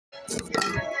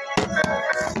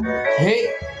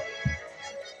Hey,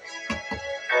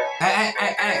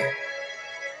 hey,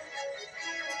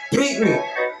 beat me.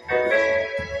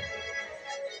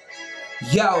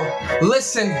 Yo,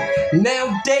 listen,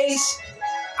 nowadays,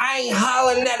 I ain't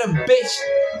hollering at a bitch.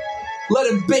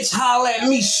 Let a bitch holler at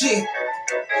me, shit.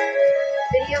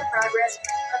 Video progress.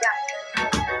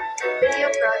 Video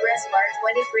progress bar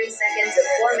 23 seconds of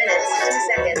 4 minutes, 2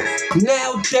 seconds.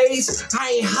 Nowadays, I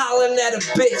ain't hollering at a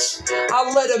bitch.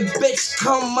 I let a bitch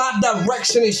come my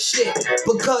direction and shit.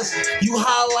 Because you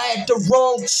holler at the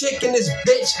wrong chick in this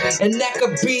bitch, and that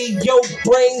could be your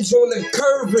brains on the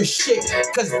curve and shit.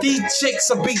 Cause these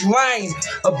chicks will be lying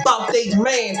about they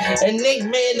man, and they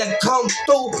man to come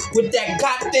through with that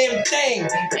goddamn thing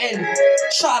and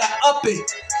try to up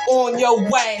it on your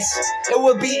ass. It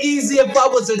would be easy if I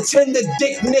was a tender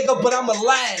dick nigga, but I'm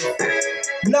alive.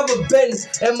 Never been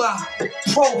in my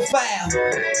profile.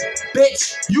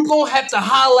 Bitch, you gon' have to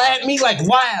holler at me like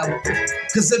wild.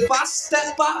 Cause if I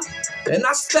step up and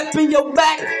I step in your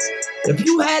back, if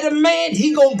you had a man,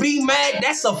 he gon' be mad,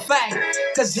 that's a fact.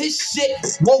 Cause his shit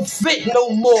won't fit no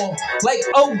more. Like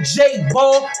OJ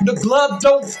Ball, the glove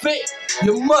don't fit,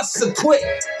 you must have quit.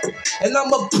 And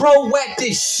I'm a pro at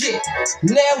this shit.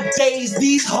 Nowadays,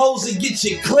 these hoes will get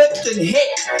you clipped and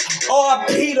hit.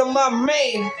 RP to my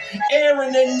man,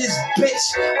 Aaron in this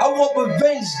bitch. I want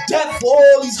revenge death for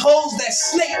all these hoes that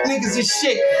snake niggas and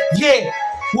shit. Yeah,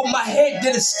 with my head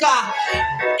to the sky.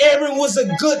 Aaron was a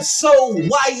good soul,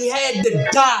 why he had to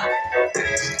die?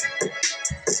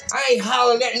 I ain't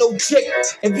hollering at no chick.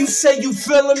 If you say you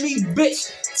feeling me,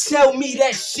 bitch, tell me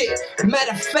that shit.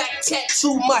 Matter of fact,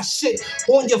 tattoo my shit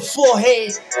on your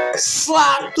forehead.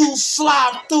 Slide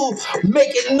through, make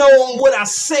it known what I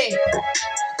said.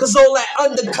 Cause all that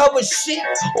undercover shit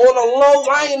on the low,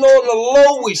 I ain't on the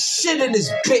low with shit in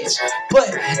this bitch. But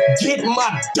get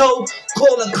my dough,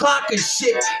 call the clock and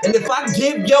shit. And if I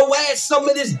give your ass some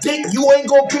of this dick, you ain't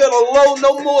gonna be on the low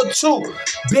no more too,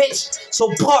 bitch.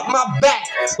 So park my back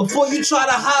before you try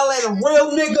to holler at a real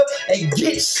nigga and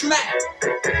get smacked.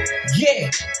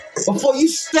 Yeah. Before you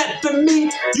step to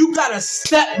me, you gotta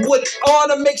step with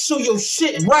honor, make sure your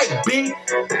shit right, B.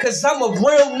 Cause I'm a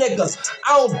real nigga,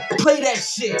 I don't play that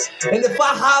shit. And if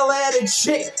I holler at a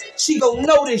chick, she gon'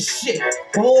 know this shit.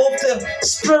 But off the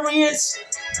experience,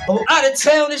 I'm out of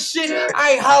town and shit,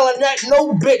 I ain't hollering at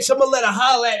no bitch. I'ma let her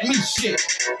holler at me shit.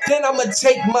 Then I'ma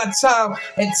take my time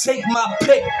and take my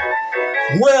pick.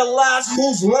 Realize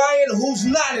who's lying, who's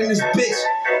not in this bitch.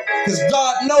 Cause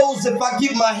God knows if I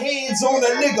get my hands on a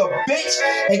nigga, bitch,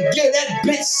 and give that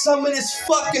bitch some of this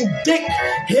fucking dick,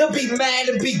 he'll be mad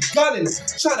and be gunning,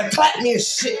 trying to clap me and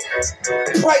shit.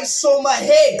 Price on my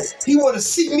head, he wanna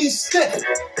see me stiff,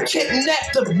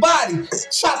 kidnap the body,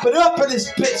 chop it up in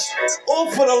this bitch,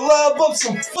 all for the love of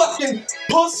some fucking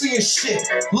pussy and shit.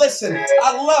 Listen,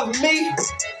 I love me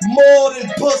more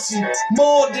than pussy,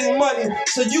 more than money,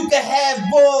 so you can have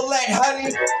all that,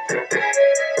 honey.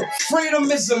 Freedom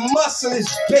is a must in this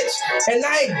bitch, and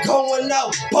I ain't going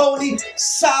out bony,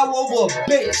 sour over a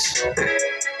bitch.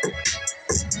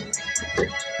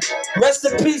 Rest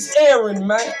in peace, Aaron,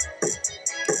 man.